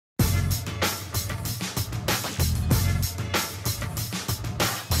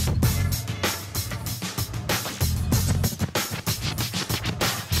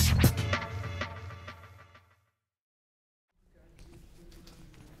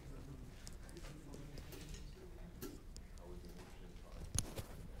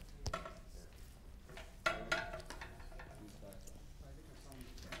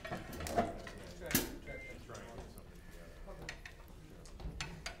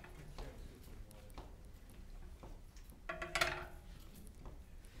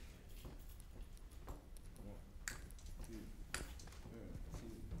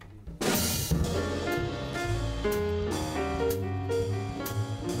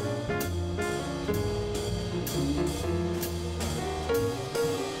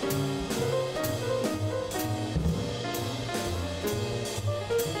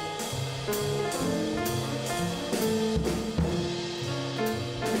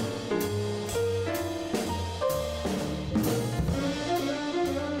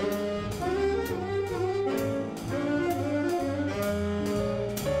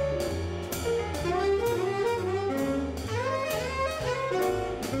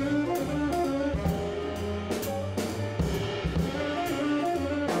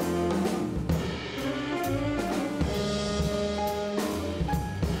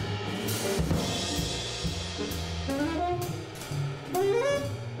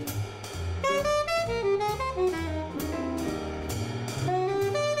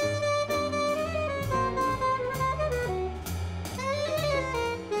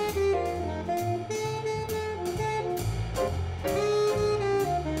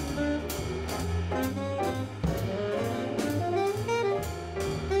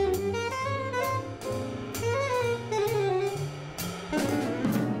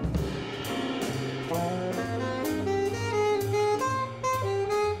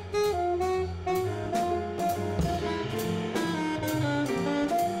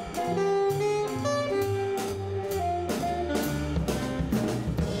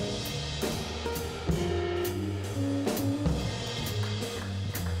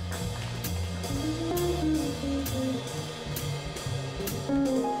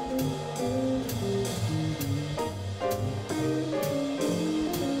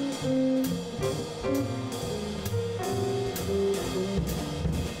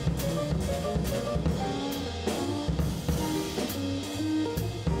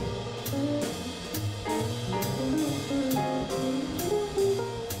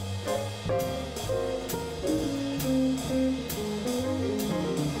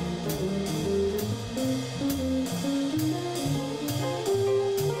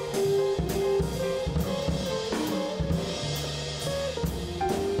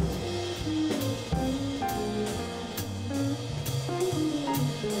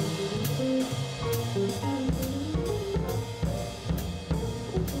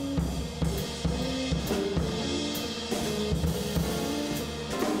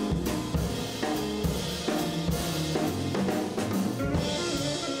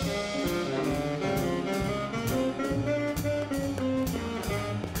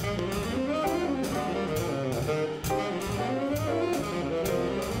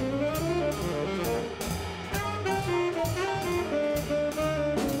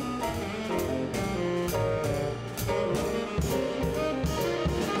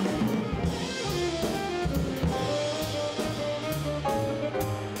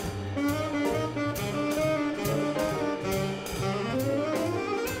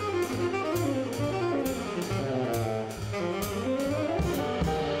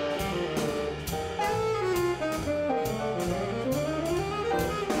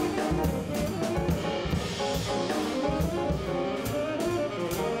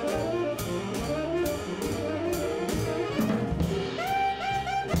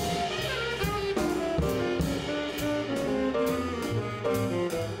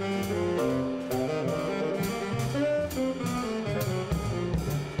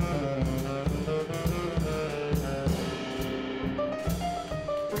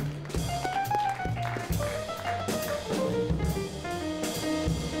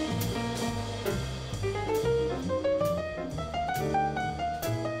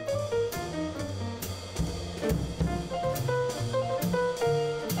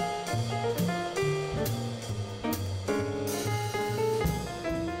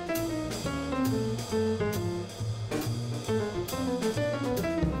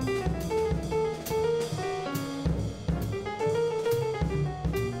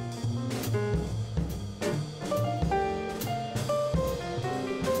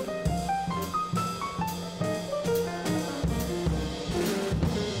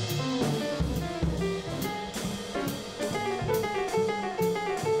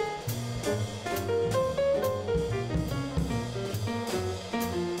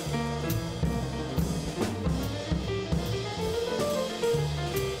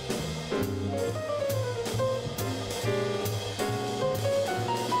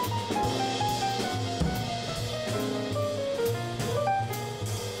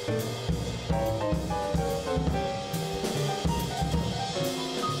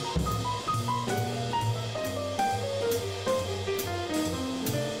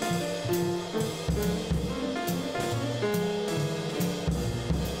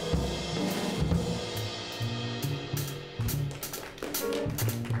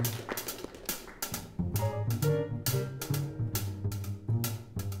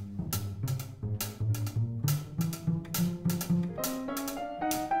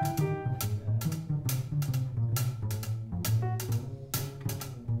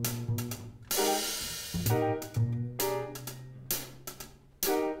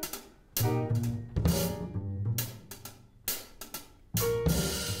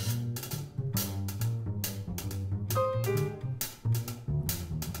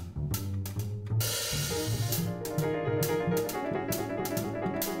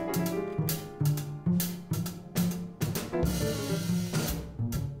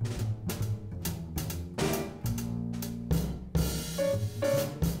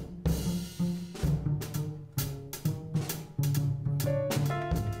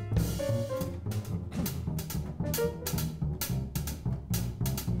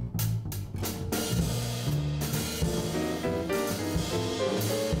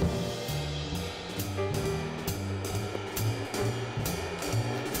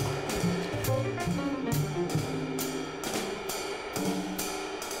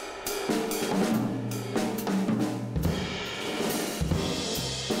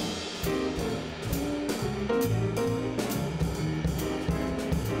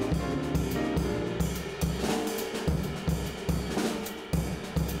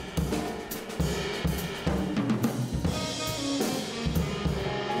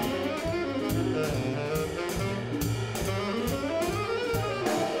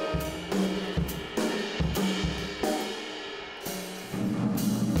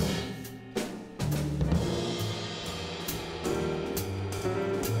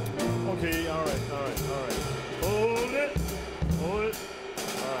Okay, all right. Hold it.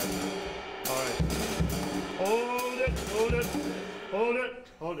 All right.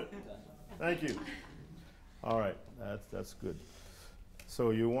 Hold it. Thank you. All right, that's good. So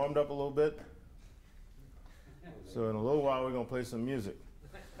you warmed up a little bit. So in a little while we're gonna play some music.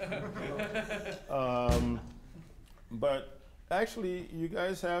 But actually, you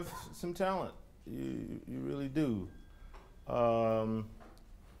guys have some talent. You really do. I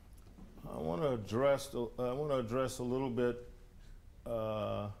want to address a little bit. We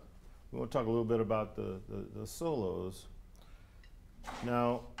want to talk a little bit about the solos.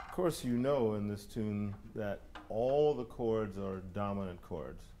 Now, of course, you know in this tune that all the chords are dominant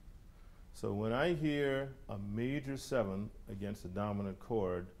chords. So when I hear a major 7 against a dominant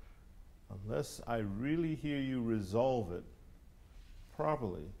chord, unless I really hear you resolve it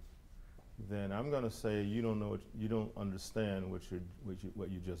properly, then I'm going to say you don't understand what you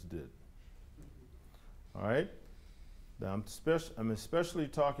just did. All right? Now I'm especially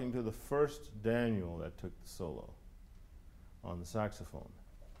talking to the first Daniel that took the solo on the saxophone.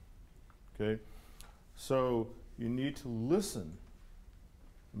 Okay? So you need to listen.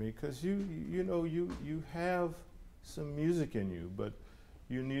 I mean, because you have some music in you, but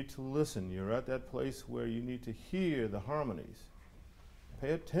you need to listen. You're at that place where you need to hear the harmonies.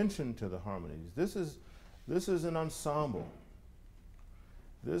 Pay attention to the harmonies. This is an ensemble.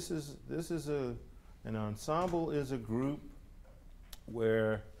 An ensemble is a group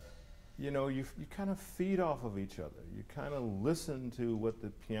where you kind of feed off of each other. You kind of listen to what the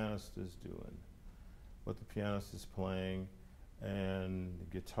pianist is doing, what the pianist is playing, and the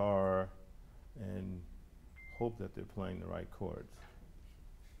guitar, and hope that they're playing the right chords.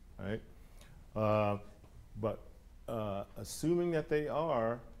 Right? But assuming that they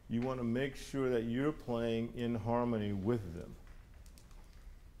are, you want to make sure that you're playing in harmony with them.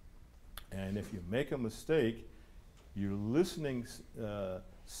 And if you make a mistake, you're listening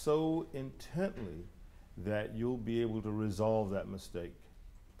so intently that you'll be able to resolve that mistake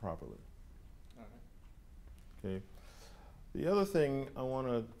properly. Okay. The other thing I want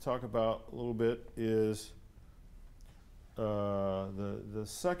to talk about a little bit is the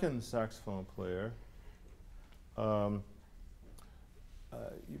second saxophone player. You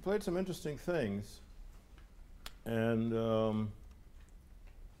played some interesting things, and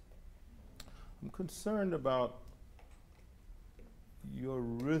I'm concerned about your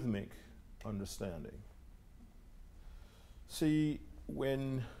rhythmic understanding. See,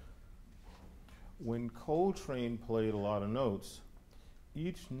 when Coltrane played a lot of notes,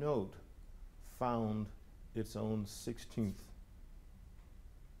 each note found its own 16th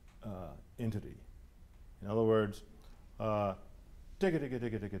entity. In other words, I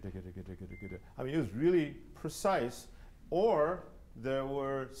mean, it was really precise, or there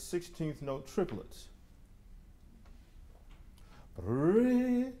were 16th note triplets.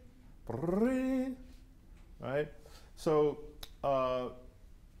 Right? So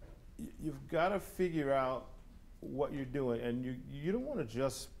you've got to figure out what you're doing, and you don't want to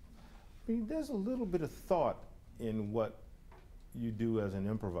just, I mean, there's a little bit of thought in what you do as an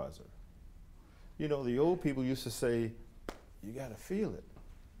improviser. You know, the old people used to say, you got to feel it.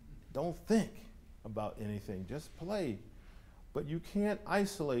 Don't think about anything, just play. But you can't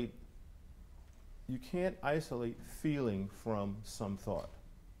isolate feeling from some thought.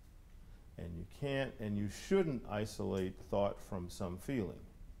 And you can't and you shouldn't isolate thought from some feeling.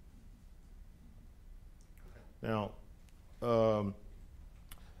 Now,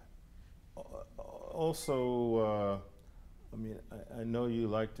 also, I mean, I know you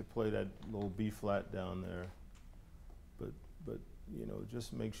like to play that little B flat down there, but you know,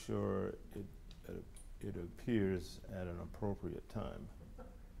 just make sure it appears at an appropriate time.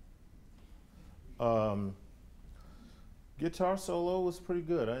 Guitar solo was pretty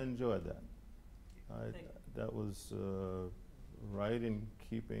good. I enjoyed that. That was right in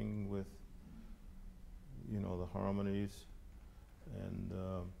keeping with, you know, the harmonies, and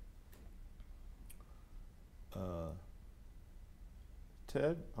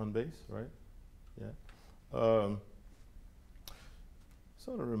Ted on bass, right? Yeah.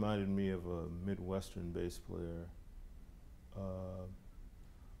 Sort of reminded me of a Midwestern bass player.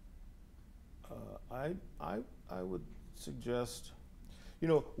 I would suggest, you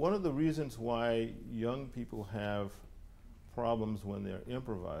know, one of the reasons why young people have problems when they're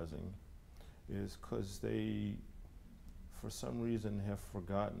improvising is because they, for some reason, have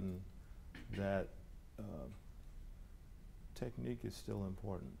forgotten that technique is still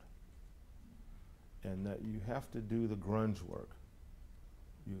important, and that you have to do the grunge work.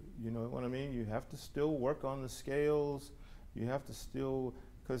 You know what I mean? You have to still work on the scales. You have to still,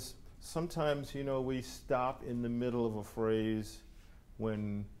 because sometimes, you know, we stop in the middle of a phrase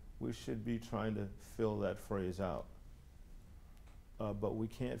when we should be trying to fill that phrase out. But we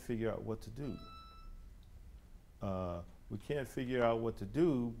can't figure out what to do. We can't figure out what to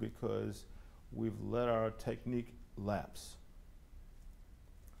do because we've let our technique lapse.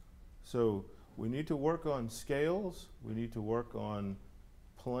 So we need to work on scales. We need to work on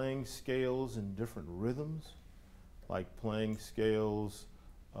playing scales in different rhythms, like playing scales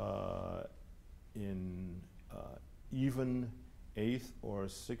in even 8th or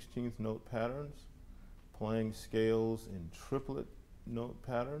 16th note patterns, playing scales in triplet note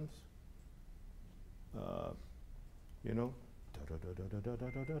patterns, you know,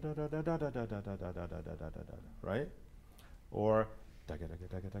 right? Or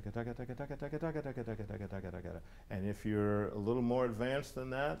and if you're a little more advanced than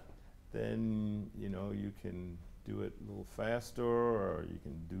that, then you know you can do it a little faster, or you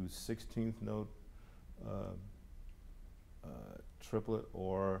can do 16th note triplet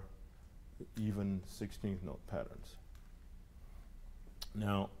or even 16th note patterns.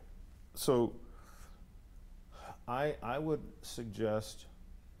 Now, so I would suggest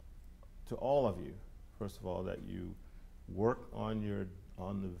to all of you, first of all, that you work on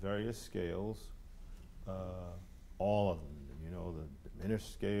the various scales, all of them. You know, the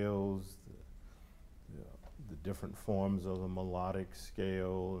diminished scales, the different forms of the melodic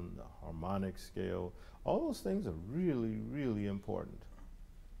scale and the harmonic scale. All those things are really, really important.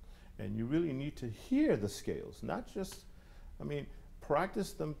 And you really need to hear the scales, not just, I mean,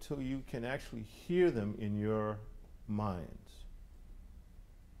 practice them till you can actually hear them in your minds.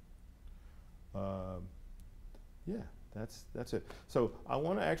 Yeah, that's it. So I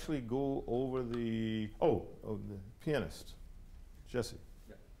want to actually go over the pianist, Jesse.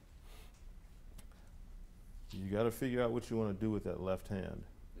 Yeah. You got to figure out what you want to do with that left hand.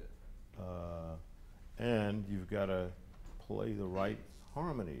 Yeah. And you've got to play the right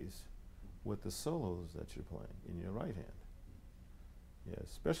harmonies with the solos that you're playing in your right hand. Yeah,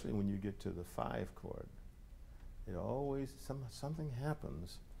 especially when you get to the 5 chord. It always, something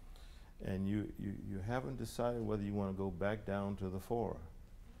happens, and you haven't decided whether you want to go back down to the 4.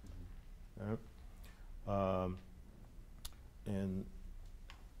 Right? And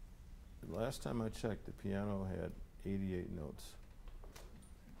the last time I checked, the piano had 88 notes.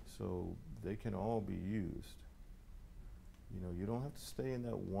 So they can all be used. You know, you don't have to stay in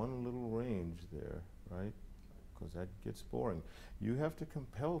that one little range there, right? Because that gets boring. You have to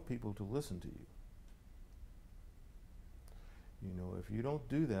compel people to listen to you. You know, if you don't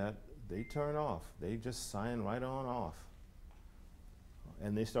do that, they turn off. They just sign right on off.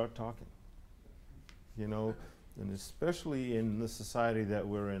 And they start talking. You know, and especially in the society that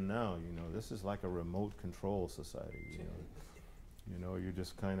we're in now, you know, this is like a remote control society, you know. You know, you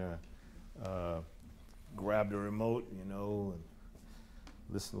just kind of grab the remote, you know, and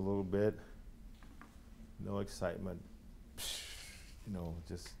listen a little bit. No excitement. You know,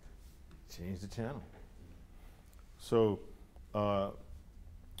 just change the channel. So,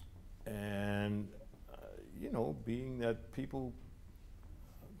 you know, being that people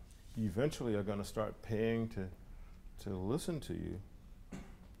eventually are going to start paying to listen to you,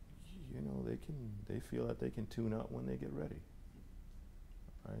 you know, they feel that they can tune out when they get ready,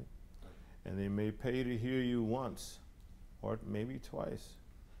 right? And they may pay to hear you once, or maybe twice,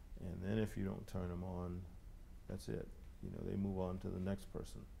 and then if you don't turn them on, that's it. You know, they move on to the next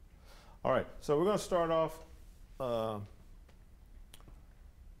person. All right, so we're going to start off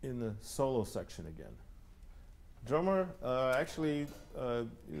in the solo section again. Drummer actually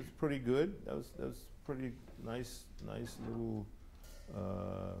is pretty good. That was pretty nice little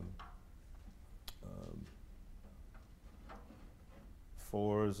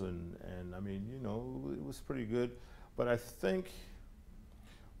fours and I mean, you know, it was pretty good. But I think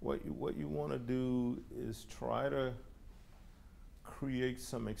what you want to do is try to create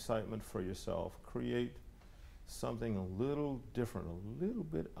some excitement for yourself. Create something a little different, a little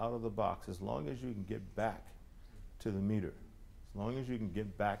bit out of the box, as long as you can get back to the meter. as long as you can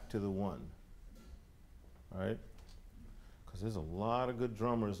get back to the one, all right? Because there's a lot of good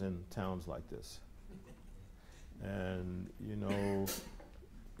drummers in towns like this. And you know,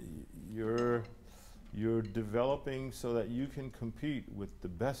 you're developing so that you can compete with the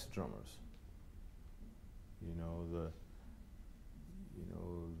best drummers. You know,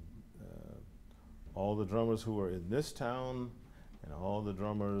 all the drummers who are in this town and all the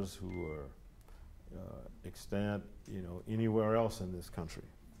drummers who are extant, you know, anywhere else in this country.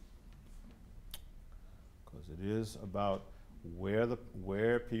 Because it is about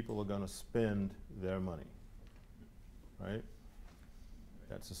where people are going to spend their money, right?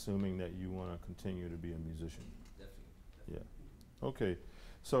 That's assuming that you want to continue to be a musician. Definitely. Yeah. Okay.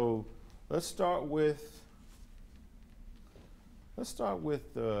 So let's start with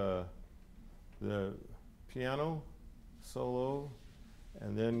the piano solo,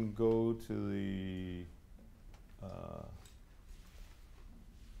 and then go to the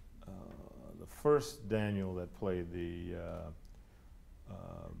first Daniel that played the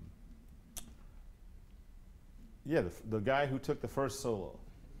guy who took the first solo,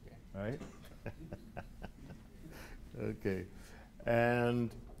 right? Okay,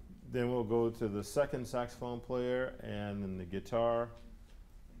 and then we'll go to the second saxophone player, and then the guitar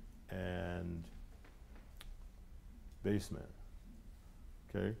and bass man.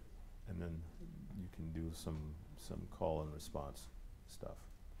 Okay, and then you can do some call and response stuff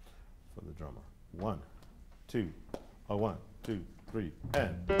for the drummer. 1, 2, 1, 2, 3,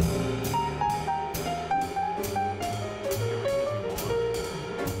 and.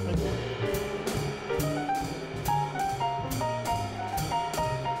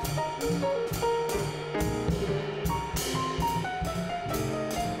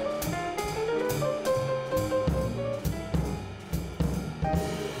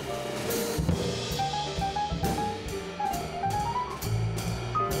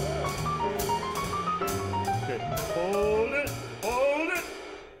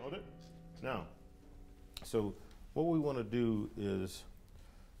 So what we want to do is,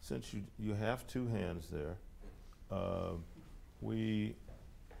 since you have two hands there, we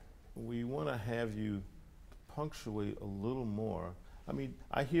want to have you punctuate a little more. I mean,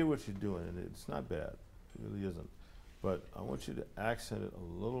 I hear what you're doing, and it's not bad. It really isn't. But I want you to accent it a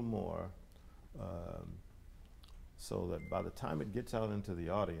little more so that by the time it gets out into the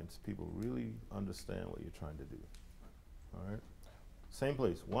audience, people really understand what you're trying to do. All right? Same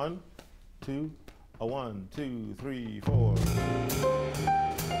place. 1, 2, 1, 2, 3, 4.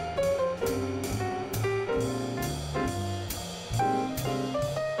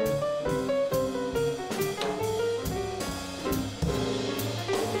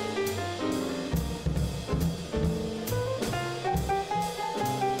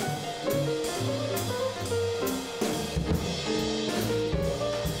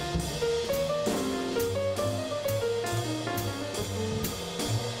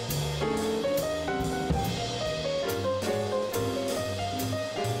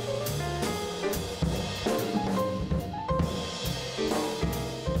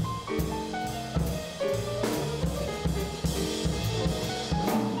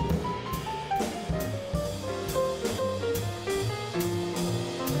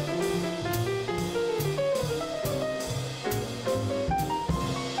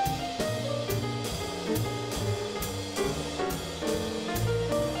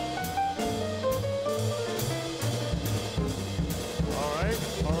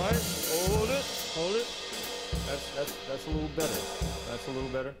 That's a little better. That's a little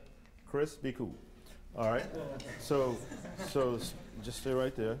better. Chris, be cool. All right. So just stay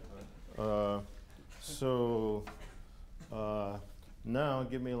right there. Now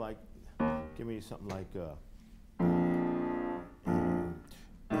give me something like.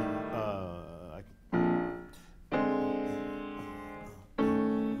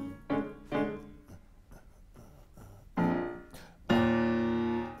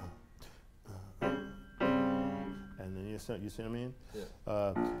 You see what I mean?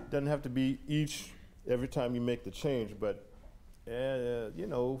 Yeah. Doesn't have to be every time you make the change, but you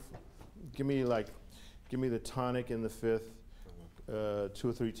know, give me the tonic in the fifth 2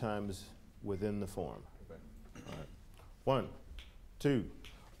 or 3 times within the form. Okay. All right. 1, 2,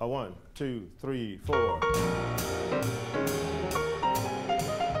 1, 2, 3, 4. You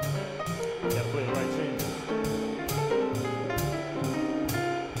gotta play the right changes.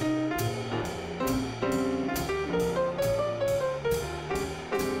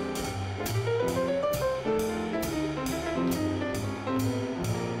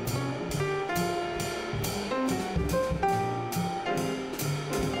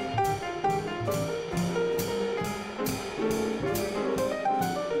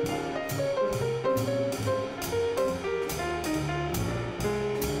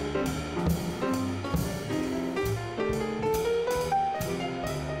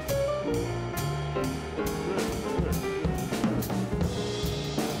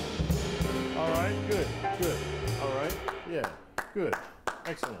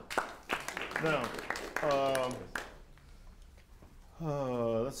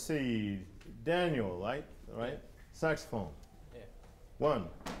 Let's see. Daniel, right? Right? Saxophone. Yeah. 1,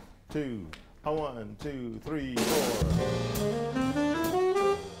 2, 1, 2, 3, 4.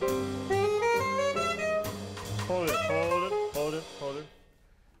 Hold it, hold it, hold it, hold it.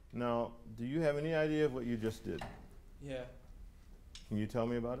 Now, do you have any idea of what you just did? Yeah. Can you tell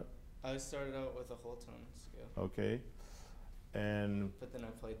me about it? I started out with a whole tone scale. Okay. And But then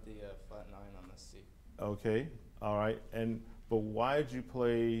I played the flat 9 on the C. okay, all right. But why did you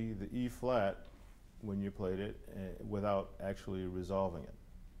play the E flat when you played it without actually resolving it?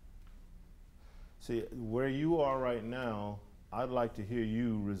 See, where you are right now, I'd like to hear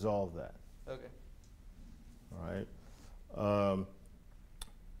you resolve that. Okay. All right.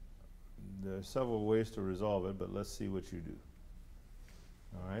 There are several ways to resolve it, but let's see what you do.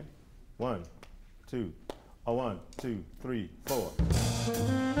 All right. 1, 2, 1, 2, 3, 4.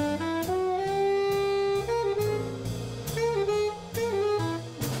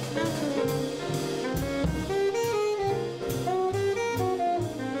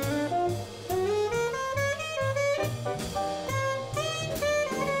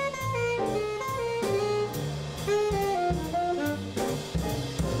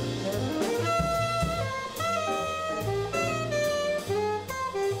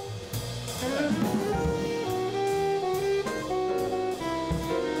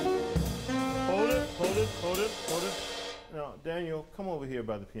 Now, Daniel, come over here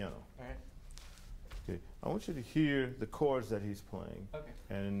by the piano. All right. Okay, I want you to hear the chords that he's playing. Okay.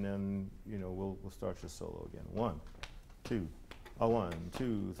 And then, you know, we'll start your solo again. 1, 2, 1,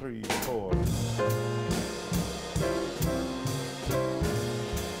 2, 3, 4. Okay,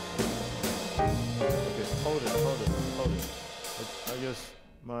 hold it. I guess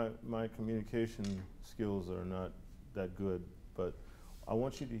my communication skills are not that good, but I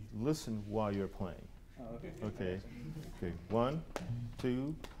want you to listen while you're playing. Oh, okay. Okay. Okay. 1,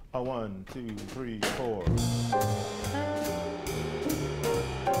 2, 1, 2, 3, 4. Deeper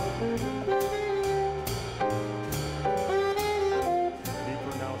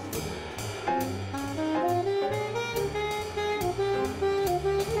now, slower.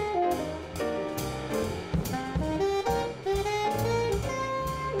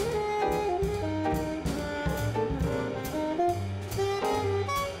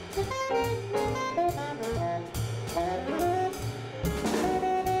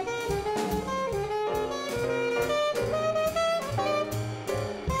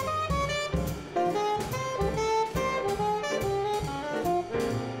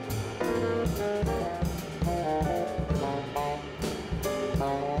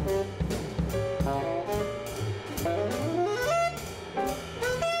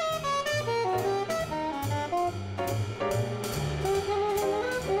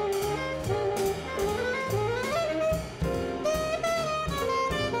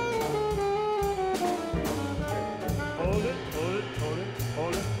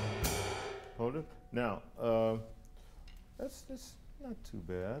 Now, that's not too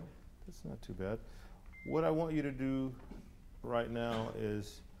bad. That's not too bad. What I want you to do right now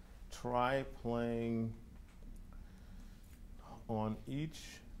is try playing on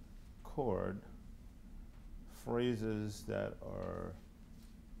each chord phrases that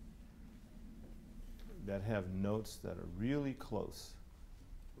have notes that are really close.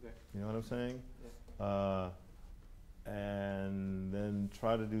 Okay. You know what I'm saying? Yeah. And then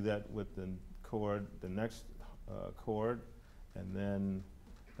try to do that with the next chord, and then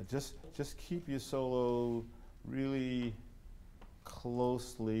just keep your solo really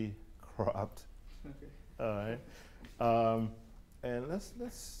closely cropped. Okay. All right. And let's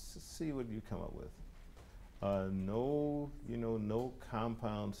see what you come up with. No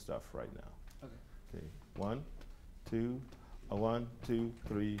compound stuff right now. Okay. Okay. 1, 2, 1, 2,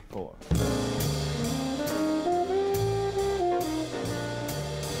 3, 4.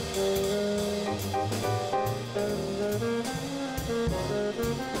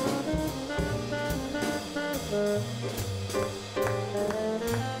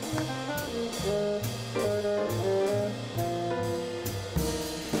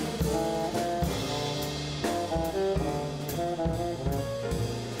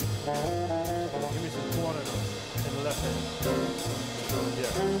 Give me some quarter notes in the left hand.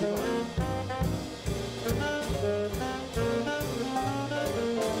 Yeah, keep on.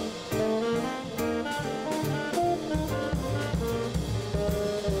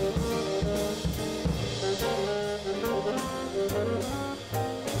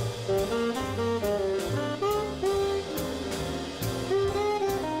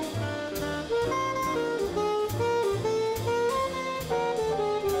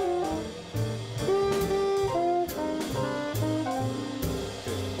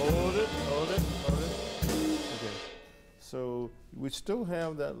 still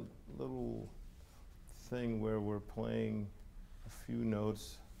have that little thing where we're playing a few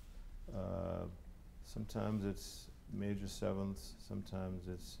notes. Sometimes it's major sevenths, sometimes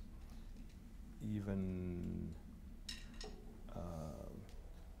it's even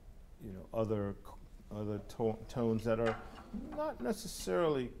other tones that are not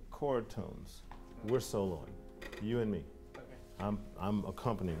necessarily chord tones. We're soloing, you and me. Okay. I'm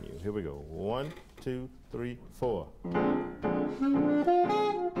accompanying you. Here we go. 1, 2, 3, 4.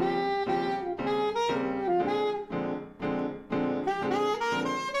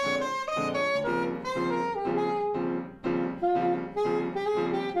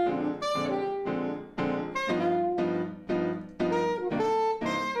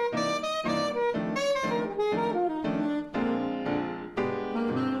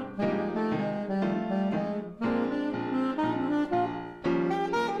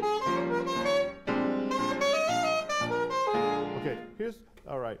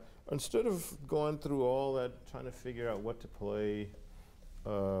 All right, instead of going through all that, trying to figure out what to play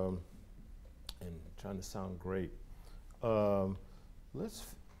and trying to sound great, let's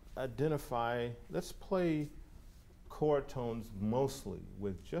play chord tones mostly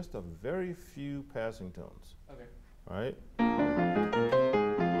with just a very few passing tones. Okay. All right?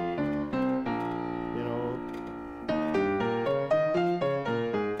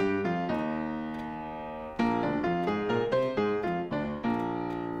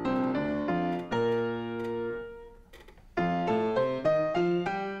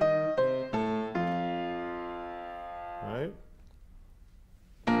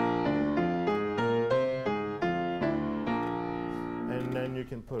 You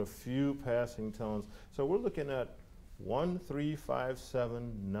can put a few passing tones. So we're looking at 1, 3, 5,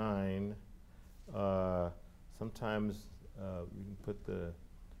 7, 9. Sometimes we can put the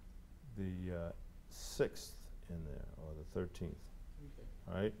 6th in there, or the 13th. Okay.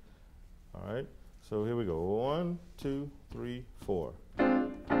 All right? All right? So here we go. 1, 2, 3, 4.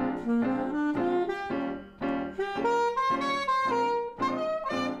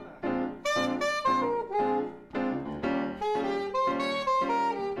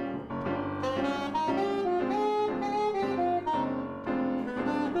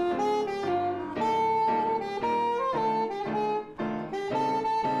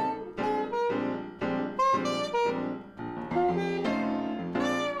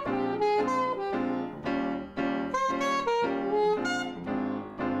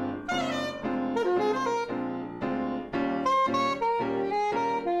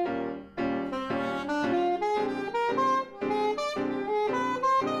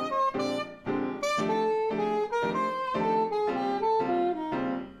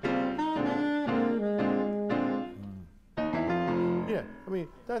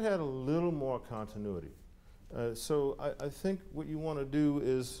 That had a little more continuity. So I think what you want to do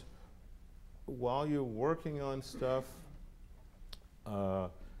is, while you're working on stuff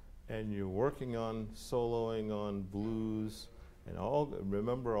and you're working on soloing on blues, and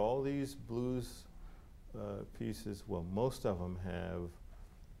remember all these blues pieces, well, most of them have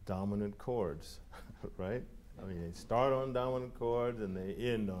dominant chords, right? I mean, they start on dominant chords and they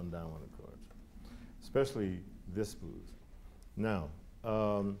end on dominant chords, especially this blues. Now,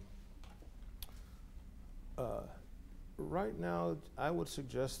 right now, I would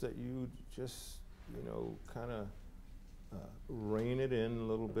suggest that you just, kind of rein it in a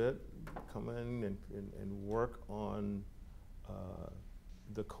little bit, come in and work on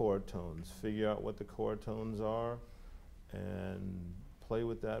the chord tones, figure out what the chord tones are, and play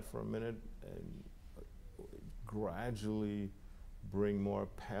with that for a minute, and gradually bring more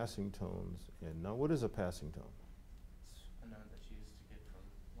passing tones in. Now, what is a passing tone?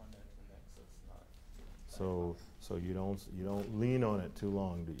 So you don't lean on it too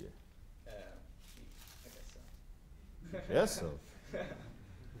long, do you? I guess so. Yes, so.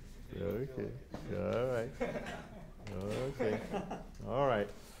 Okay. All right. Okay. All right.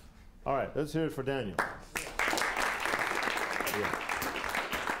 All right. Let's hear it for Daniel. Yeah.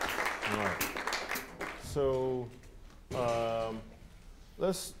 All right. So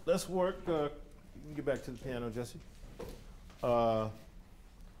let's work. You can get back to the piano, Jesse.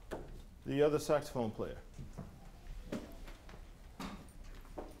 The other saxophone player.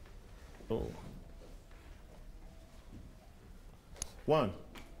 Oh. 1,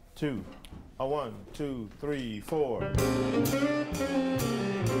 2, 1, 2, 3, 4.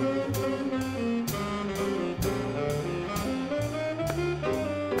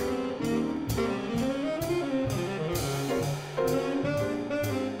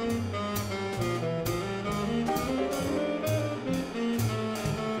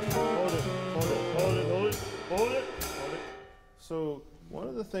 So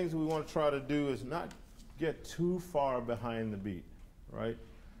things we want to try to do is not get too far behind the beat, right?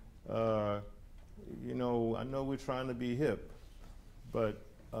 You know, I know we're trying to be hip, but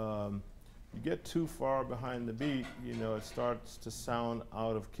you get too far behind the beat, you know, it starts to sound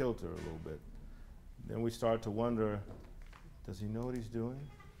out of kilter a little bit. Then we start to wonder, does he know what he's doing?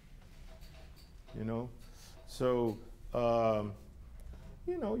 You know? So,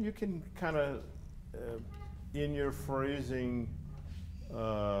 you know, you can kind of, in your phrasing,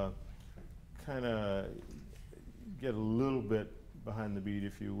 kind of get a little bit behind the beat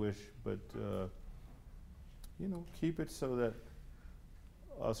if you wish, but, you know, keep it so that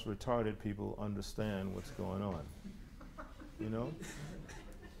us retarded people understand what's going on. You know?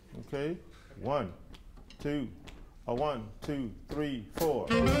 Okay? 1, 2, 1, 2, 3, 4.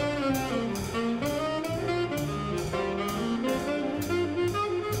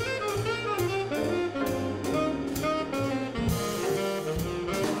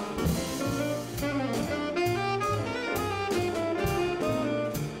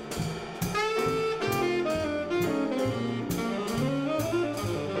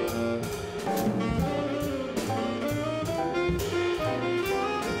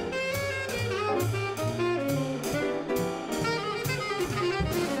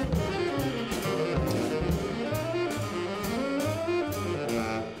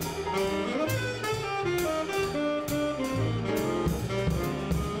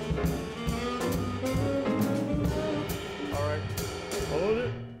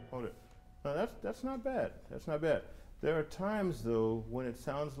 That's not bad. That's not bad. There are times, though, when it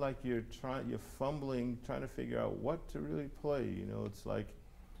sounds like you're fumbling, trying to figure out what to really play. You know, it's like,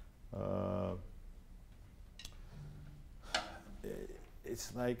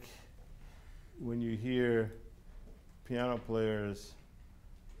 when you hear piano players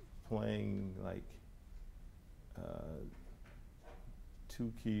playing like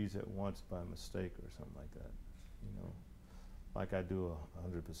 2 keys at once by mistake or something like that. You know, like I do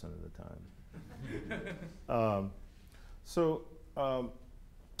 100% of the time.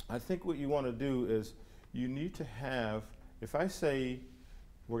 I think what you want to do is you need to have, if I say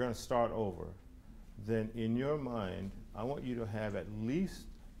we're going to start over, then in your mind, I want you to have at least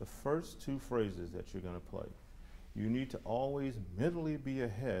the first 2 phrases that you're going to play. You need to always mentally be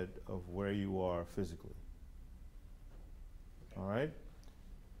ahead of where you are physically. All right?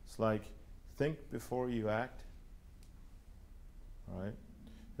 It's like think before you act. All right?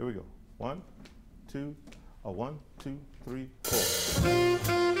 Here we go. 1, 2, 1, 2, 3, 4.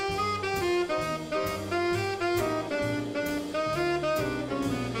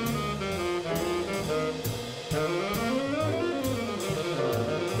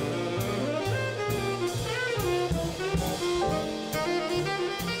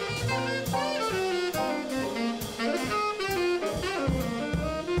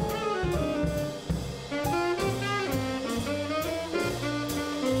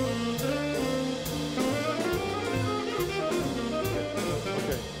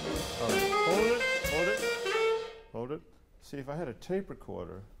 See, if I had a tape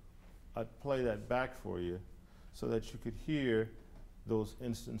recorder, I'd play that back for you so that you could hear those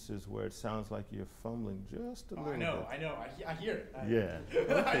instances where it sounds like you're fumbling just a little bit. I know, I hear it. Yeah.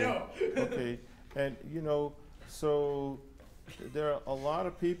 Okay. I know. Okay, and you know, so there are a lot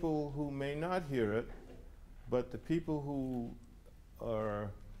of people who may not hear it, but the people who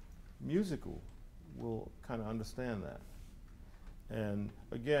are musical will kind of understand that. And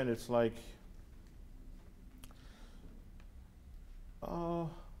again, it's like,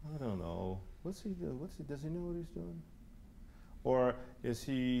 I don't know. What's he do? Does he know what he's doing? Or is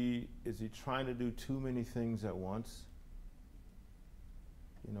he trying to do too many things at once?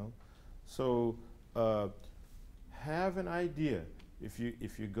 You know? So have an idea. If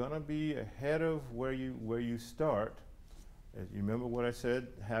you're gonna be ahead of where you start, as you remember what I said,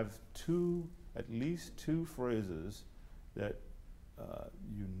 have at least two phrases that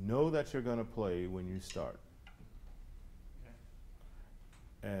you know that you're gonna play when you start.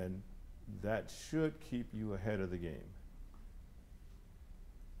 And that should keep you ahead of the game.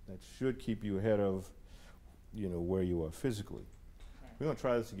 That should keep you ahead of, you know, where you are physically. Right. We're going to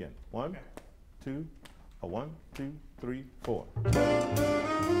try this again. 1, 2, 1, 2, 3, 4.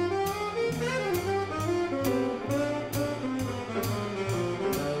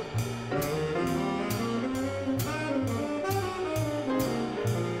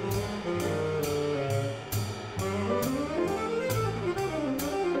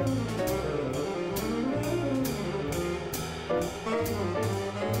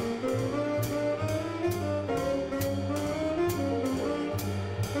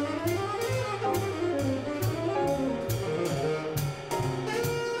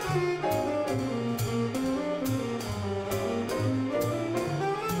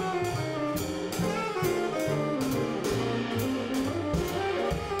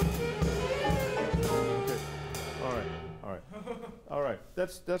 right.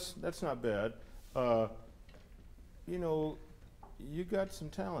 That's not bad. You know, you got some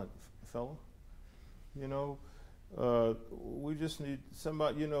talent, fella. You know, we just need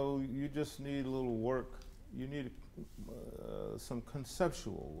somebody. You know, you just need a little work. You need some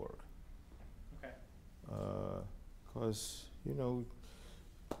conceptual work. Okay. Because you know,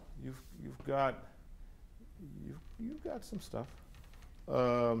 you've got some stuff.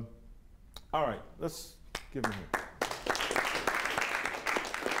 All right, let's give him here.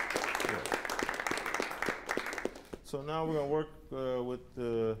 Yeah. So now we're going to work with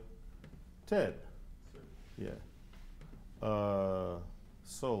Ted. Yeah.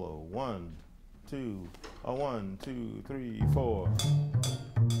 Solo. 1, 2, 1, 2, 3, 4.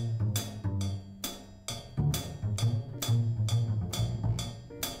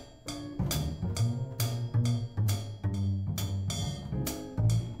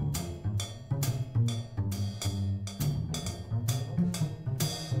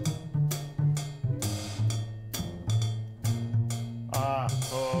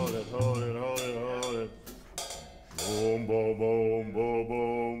 Hold it. Boom, boom, boom, boom,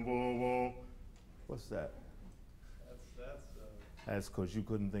 boom, boom, boom. What's that? That's because you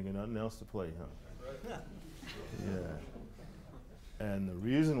couldn't think of nothing else to play, huh? Right. Yeah. And the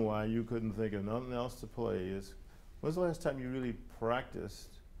reason why you couldn't think of nothing else to play is, when's the last time you really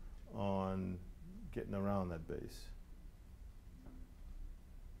practiced on getting around that bass?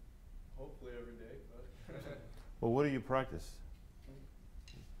 Hopefully every day, but Well, what do you practice?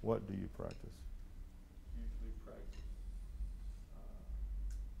 What do you practice? usually practice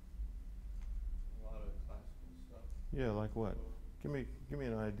a lot of classical stuff. Yeah, like what? So Give me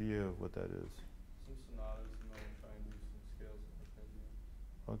an idea of what that is. some sonatas, and then try and do some scales and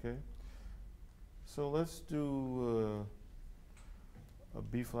arpeggios. Okay. So let's do a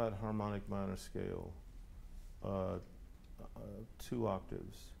B flat harmonic minor scale, 2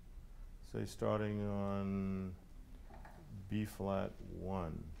 octaves. Say starting on B flat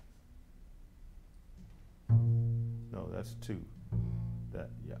 1. No, that's 2. That,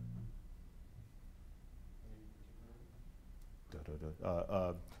 yeah. Any particular? Da,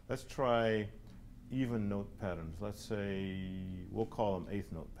 da, da. Let's try even note patterns. Let's say, we'll call them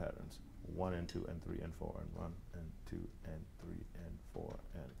 8th note patterns. 1 and 2 and 3 and 4 and 1 and 2 and 3 and 4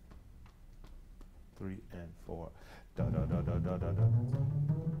 and 3 and 4. Da da da da da da da.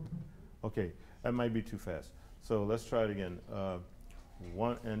 Okay, that might be too fast. So let's try it again.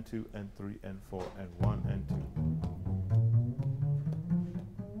 1 and 2 and 3 and 4 and 1 and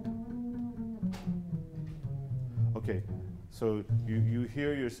 2. Okay, so you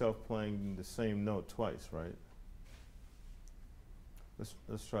hear yourself playing the same note twice, right?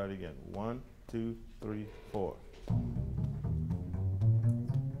 Let's try it again. 1, 2, 3, 4.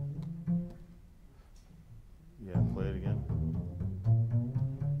 Yeah, play it again.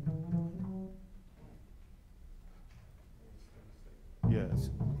 Yes.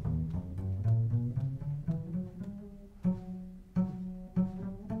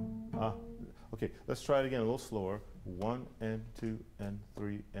 Okay, let's try it again a little slower. 1 and 2 and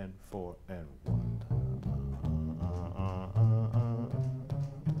 3 and 4 and 1.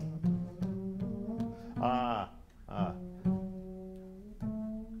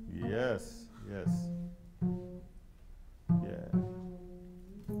 Yes. Yeah.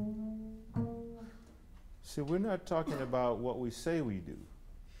 See, we're not talking about what we say we do.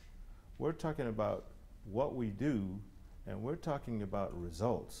 We're talking about what we do, and we're talking about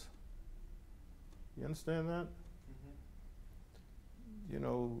results. You understand that? Mm-hmm. You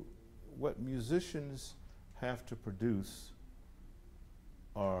know, what musicians have to produce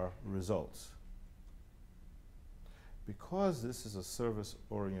are results. Because this is a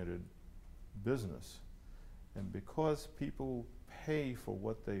service-oriented business, and because people pay for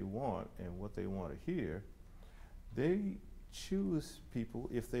what they want and what they want to hear, they choose people,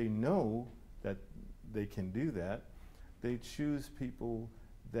 if they know that they can do that, they choose people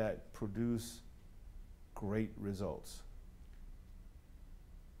that produce great results.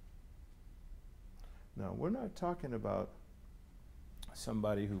 Now, we're not talking about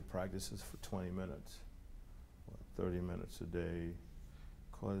somebody who practices for 20 minutes or 30 minutes a day,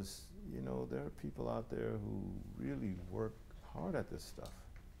 because, you know, there are people out there who really work hard at this stuff.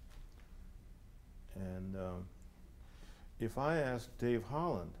 And if I asked Dave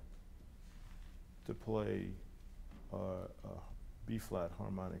Holland to play a B-flat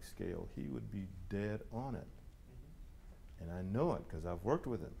harmonic scale, he would be dead on it. Mm-hmm. And I know it because I've worked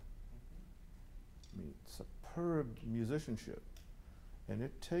with him. I mean, superb musicianship. And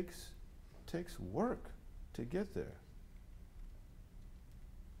it takes work to get there.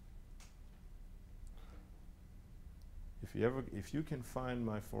 if you can find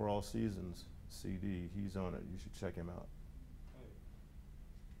my For All Seasons CD, he's on it. You should check him out.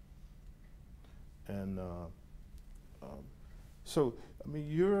 And so, I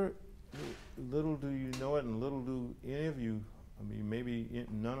mean, little do you know it, and little do any of you, I mean, maybe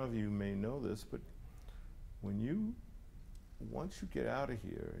none of you may know this, but once you get out of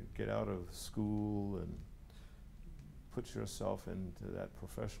here, get out of school and put yourself into that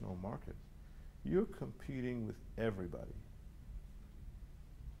professional market, you're competing with everybody.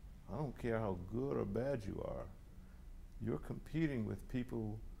 I don't care how good or bad you are. You're competing with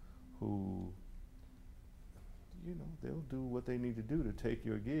people who, you know, they'll do what they need to do to take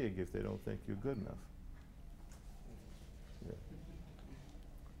your gig if they don't think you're good enough. Yeah.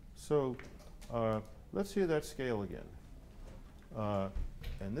 So let's hear that scale again.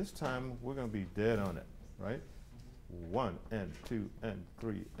 And this time we're going to be dead on it, right? 1 and 2 and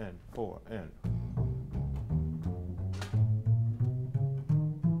 3 and 4 and.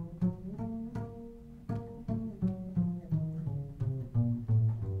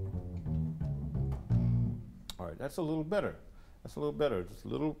 All right, that's a little better. That's a little better. Just a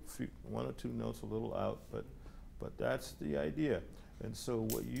little, one or two notes a little out, but that's the idea. And so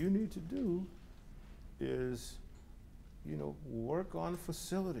what you need to do is, you know, work on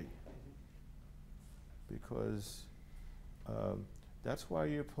facility, because that's why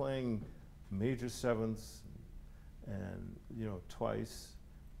you're playing major sevenths and, you know, twice,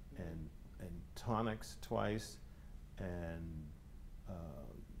 and tonics twice, and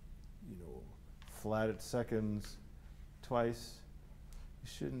you know, flatted seconds twice. You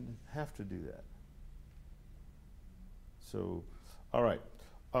shouldn't have to do that. So, all right.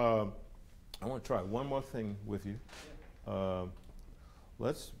 I want to try one more thing with you. Why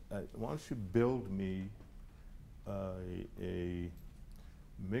don't you build me a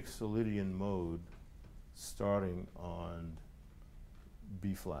Mixolydian mode starting on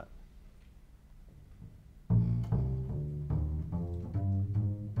B flat.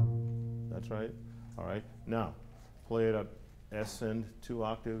 That's right. All right. Now, play it up, ascend 2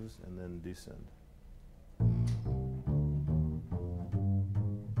 octaves and then descend.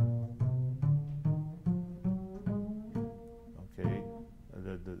 Okay.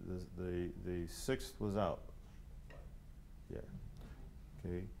 The 6th was out. Yeah.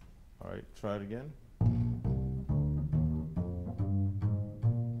 Okay. All right. Try it again.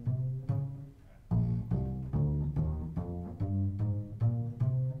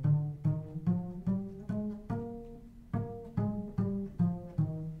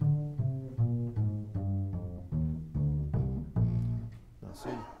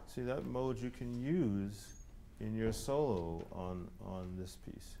 See that mode you can use in your solo on this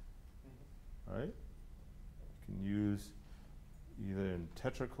piece. All right? You can use either in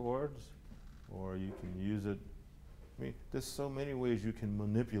tetrachords, or you can use it. I mean, there's so many ways you can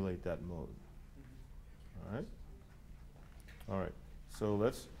manipulate that mode. All right? All right. So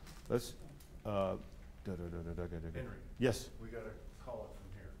let's Henry. Yes. We got to call it from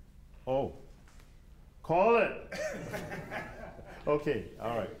here. Oh. Call it. Okay.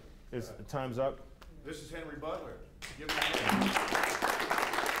 All right. Time's up. This is Henry Butler. Give him a hand.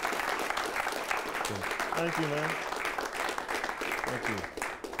 Thank you, man. Thank you.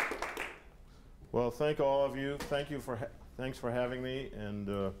 Well, thank all of you. Thanks for having me, and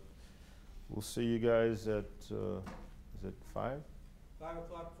we'll see you guys at is it 5? 5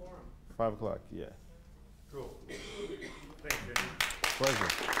 o'clock forum. 5 o'clock. Yeah. Cool. Thank you, Henry. Pleasure.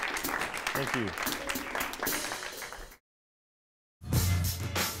 Thank you.